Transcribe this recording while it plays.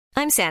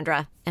I'm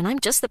Sandra, and I'm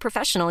just the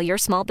professional your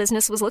small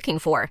business was looking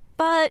for.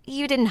 But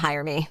you didn't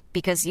hire me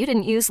because you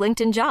didn't use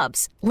LinkedIn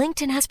Jobs.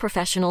 LinkedIn has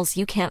professionals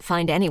you can't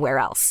find anywhere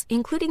else,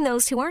 including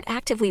those who aren't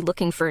actively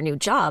looking for a new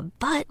job,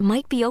 but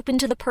might be open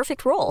to the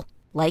perfect role,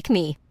 like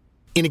me.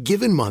 In a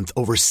given month,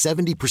 over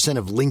 70%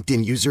 of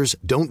LinkedIn users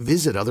don't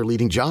visit other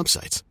leading job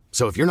sites.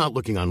 So if you're not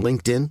looking on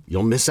LinkedIn,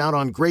 you'll miss out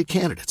on great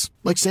candidates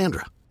like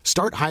Sandra.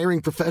 Start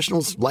hiring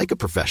professionals like a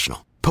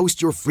professional.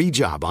 Post your free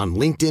job on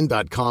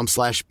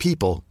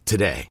linkedin.com/people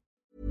today.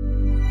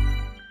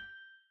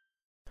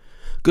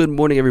 Good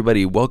morning,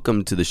 everybody.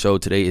 Welcome to the show.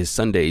 Today is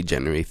Sunday,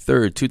 January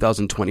 3rd,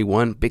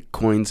 2021,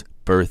 Bitcoin's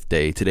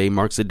birthday. Today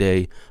marks the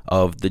day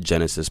of the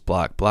Genesis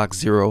block, block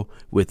 0,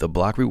 with a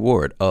block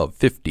reward of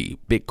 50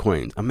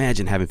 Bitcoins.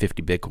 Imagine having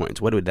 50 Bitcoins.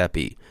 What would that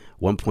be?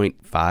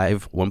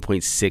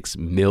 $1.6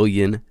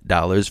 million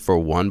for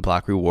one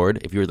block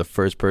reward. If you were the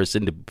first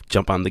person to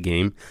jump on the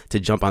game, to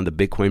jump on the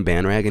Bitcoin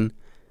bandwagon,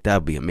 that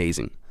would be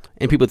amazing.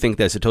 And people think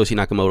that Satoshi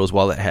Nakamoto's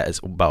wallet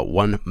has about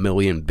 1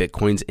 million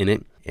Bitcoins in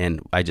it.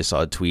 And I just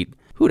saw a tweet.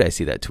 Who did I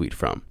see that tweet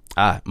from?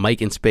 Mike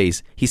in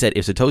space. He said,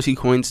 if Satoshi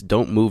coins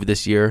don't move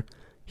this year,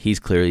 he's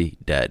clearly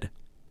dead.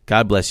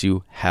 God bless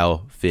you,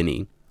 Hal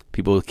Finney.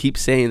 People keep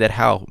saying that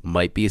Hal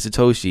might be a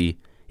Satoshi.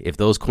 If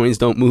those coins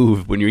don't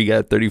move when you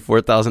got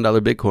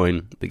 $34,000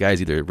 Bitcoin, the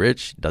guy's either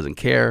rich, doesn't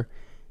care,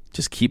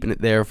 just keeping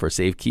it there for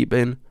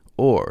safekeeping,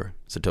 or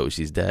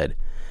Satoshi's dead.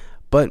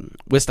 But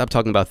let's stop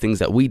talking about things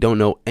that we don't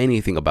know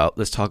anything about.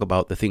 Let's talk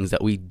about the things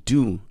that we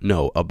do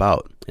know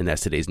about. And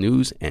that's today's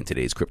news and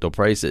today's crypto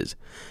prices.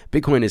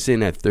 Bitcoin is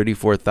sitting at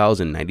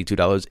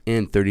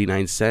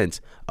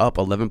 $34,092.39, up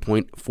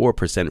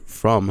 11.4%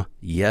 from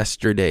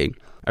yesterday.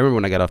 I remember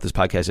when I got off this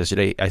podcast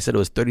yesterday, I said it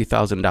was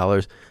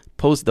 $30,000.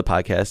 Posted the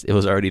podcast, it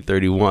was already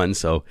 31,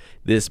 so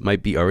this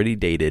might be already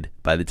dated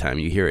by the time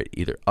you hear it,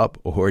 either up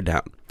or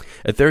down.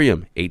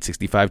 Ethereum,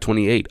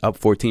 865.28, up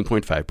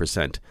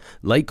 14.5%.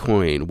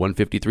 Litecoin,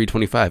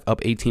 153.25,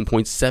 up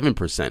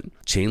 18.7%.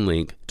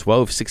 Chainlink,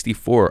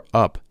 1264,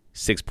 up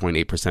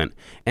 6.8%.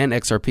 And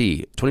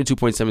XRP,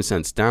 22.7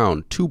 cents,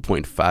 down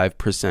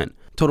 2.5%.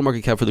 Total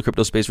market cap for the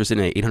crypto space, we're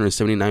sitting at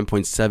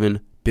 $879.7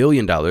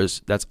 billion.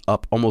 That's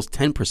up almost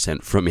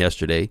 10% from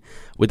yesterday,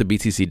 with the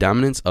BTC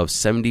dominance of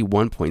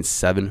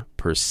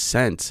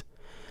 71.7%.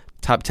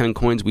 Top 10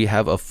 coins we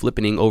have a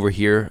flippening over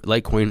here.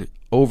 Litecoin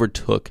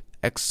overtook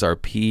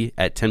XRP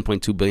at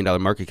 $10.2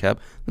 billion market cap.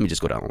 Let me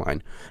just go down the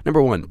line.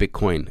 Number 1,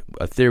 Bitcoin,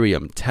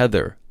 Ethereum,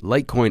 Tether,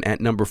 Litecoin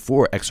at number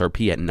 4,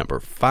 XRP at number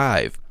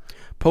 5,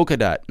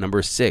 Polkadot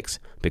number 6,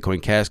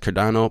 Bitcoin Cash,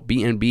 Cardano,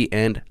 BNB,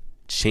 and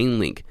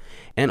Chainlink.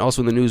 And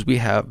also in the news, we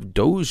have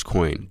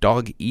Dogecoin,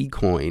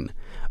 Dog-E-Coin,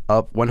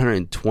 up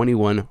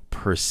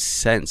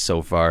 121%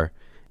 so far,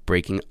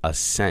 breaking a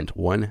cent,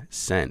 1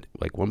 cent,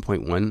 like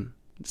 1.1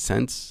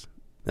 cents.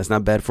 That's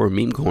not bad for a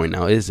meme coin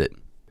now, is it?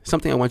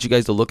 Something I want you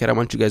guys to look at, I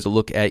want you guys to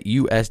look at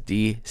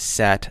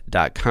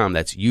USDSat.com.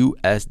 That's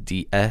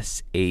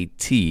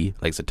USDSAT,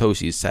 like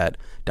Satoshi's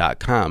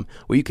sat.com,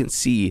 where you can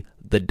see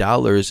the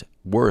dollar's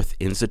worth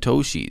in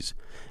Satoshis.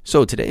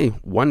 So today,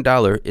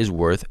 $1 is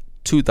worth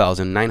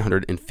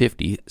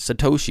 2,950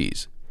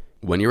 Satoshis.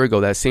 1 year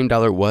ago, that same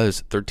dollar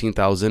was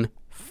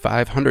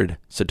 13,500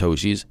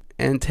 Satoshis.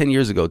 And 10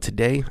 years ago,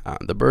 today, on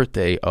the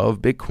birthday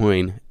of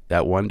Bitcoin,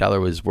 that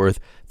 $1 was worth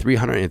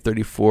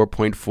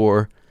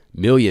 334.4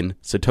 million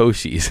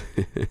Satoshis.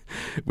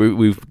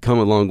 We've come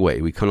a long way.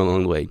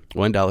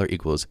 $1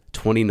 equals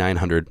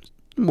 2,900,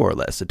 more or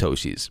less,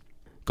 Satoshis.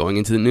 Going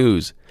into the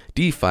news,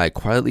 DeFi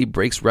quietly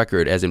breaks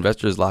record as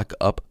investors lock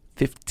up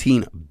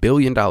 $15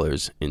 billion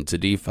into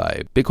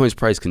DeFi. Bitcoin's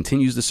price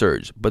continues to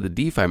surge, but the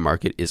DeFi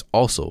market is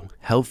also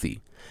healthy.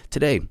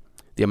 Today,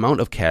 the amount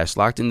of cash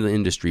locked into the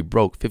industry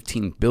broke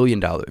 $15 billion.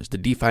 The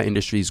DeFi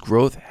industry's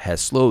growth has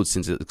slowed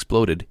since it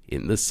exploded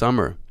in the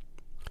summer.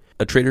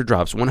 A trader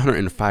drops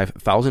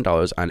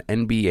 $105,000 on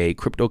NBA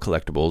crypto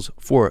collectibles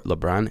for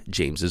LeBron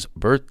James's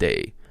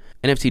birthday.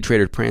 NFT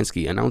trader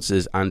Pransky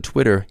announces on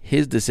Twitter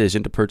his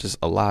decision to purchase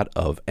a lot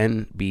of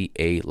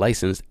NBA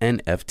licensed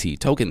NFT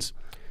tokens.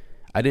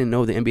 I didn't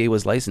know the NBA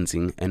was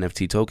licensing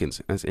NFT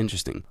tokens. That's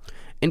interesting.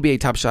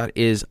 NBA Top Shot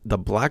is the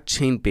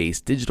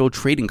blockchain-based digital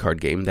trading card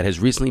game that has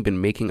recently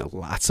been making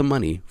lots of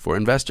money for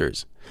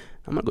investors.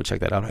 I'm going to go check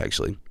that out,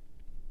 actually.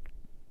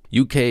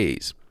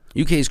 UK's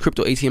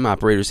crypto ATM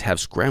operators have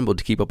scrambled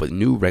to keep up with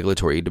new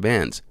regulatory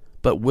demands.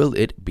 But will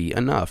it be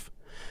enough?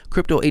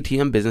 Crypto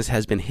ATM business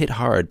has been hit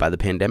hard by the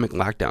pandemic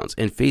lockdowns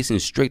and facing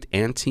strict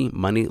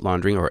anti-money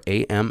laundering or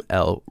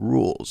AML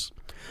rules.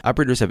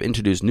 Operators have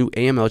introduced new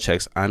AML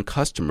checks on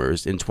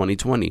customers in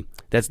 2020.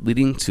 That's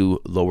leading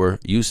to lower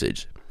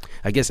usage.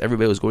 I guess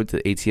everybody was going to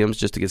the ATMs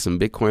just to get some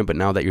Bitcoin, but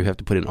now that you have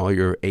to put in all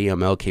your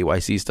AML,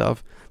 KYC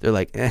stuff, they're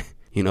like,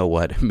 you know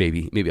what,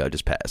 maybe I'll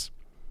just pass.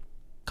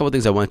 A couple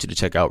things I want you to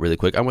check out really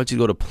quick. I want you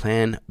to go to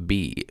Plan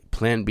B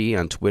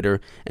on Twitter,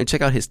 and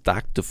check out his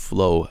stock to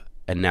flow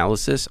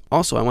analysis.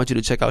 Also, I want you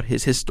to check out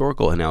his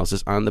historical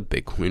analysis on the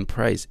Bitcoin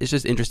price. It's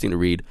just interesting to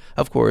read.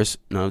 Of course,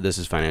 none of this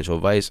is financial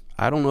advice.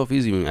 I don't know if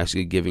he's even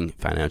actually giving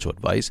financial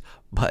advice,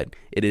 but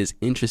it is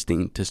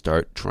interesting to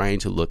start trying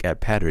to look at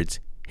patterns,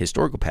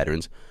 historical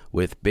patterns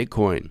with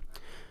Bitcoin.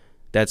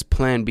 That's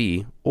plan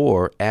B,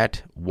 or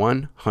at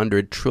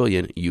 100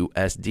 trillion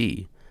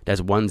USD. That's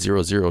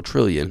 100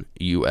 trillion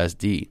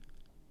USD.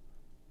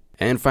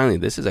 And finally,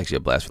 this is actually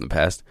a blast from the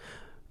past.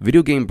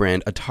 Video game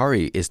brand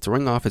Atari is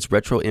throwing off its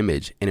retro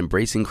image and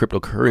embracing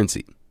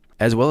cryptocurrency.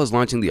 As well as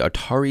launching the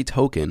Atari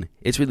token,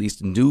 it's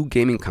released new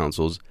gaming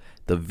consoles,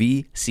 the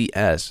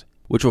VCS,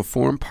 which will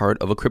form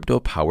part of a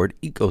crypto-powered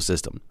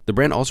ecosystem. The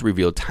brand also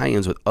revealed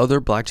tie-ins with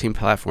other blockchain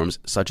platforms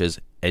such as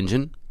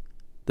Engine,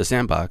 The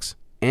Sandbox,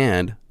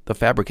 and The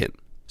Fabricant.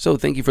 So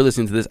thank you for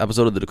listening to this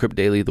episode of the Decrypt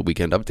Daily, the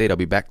weekend update. I'll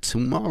be back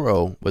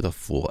tomorrow with a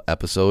full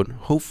episode.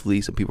 Hopefully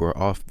some people are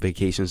off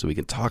vacation so we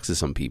can talk to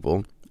some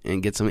people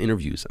and get some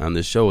interviews on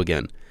this show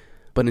again.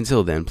 But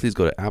until then, please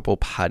go to Apple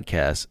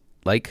Podcasts,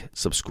 like,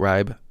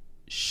 subscribe,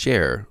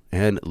 share,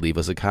 and leave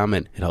us a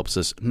comment. It helps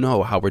us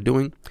know how we're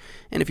doing.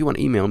 And if you want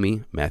to email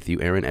me,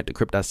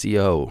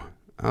 MatthewAaron@decrypt.co.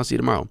 I'll see you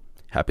tomorrow.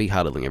 Happy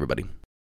hodling, everybody.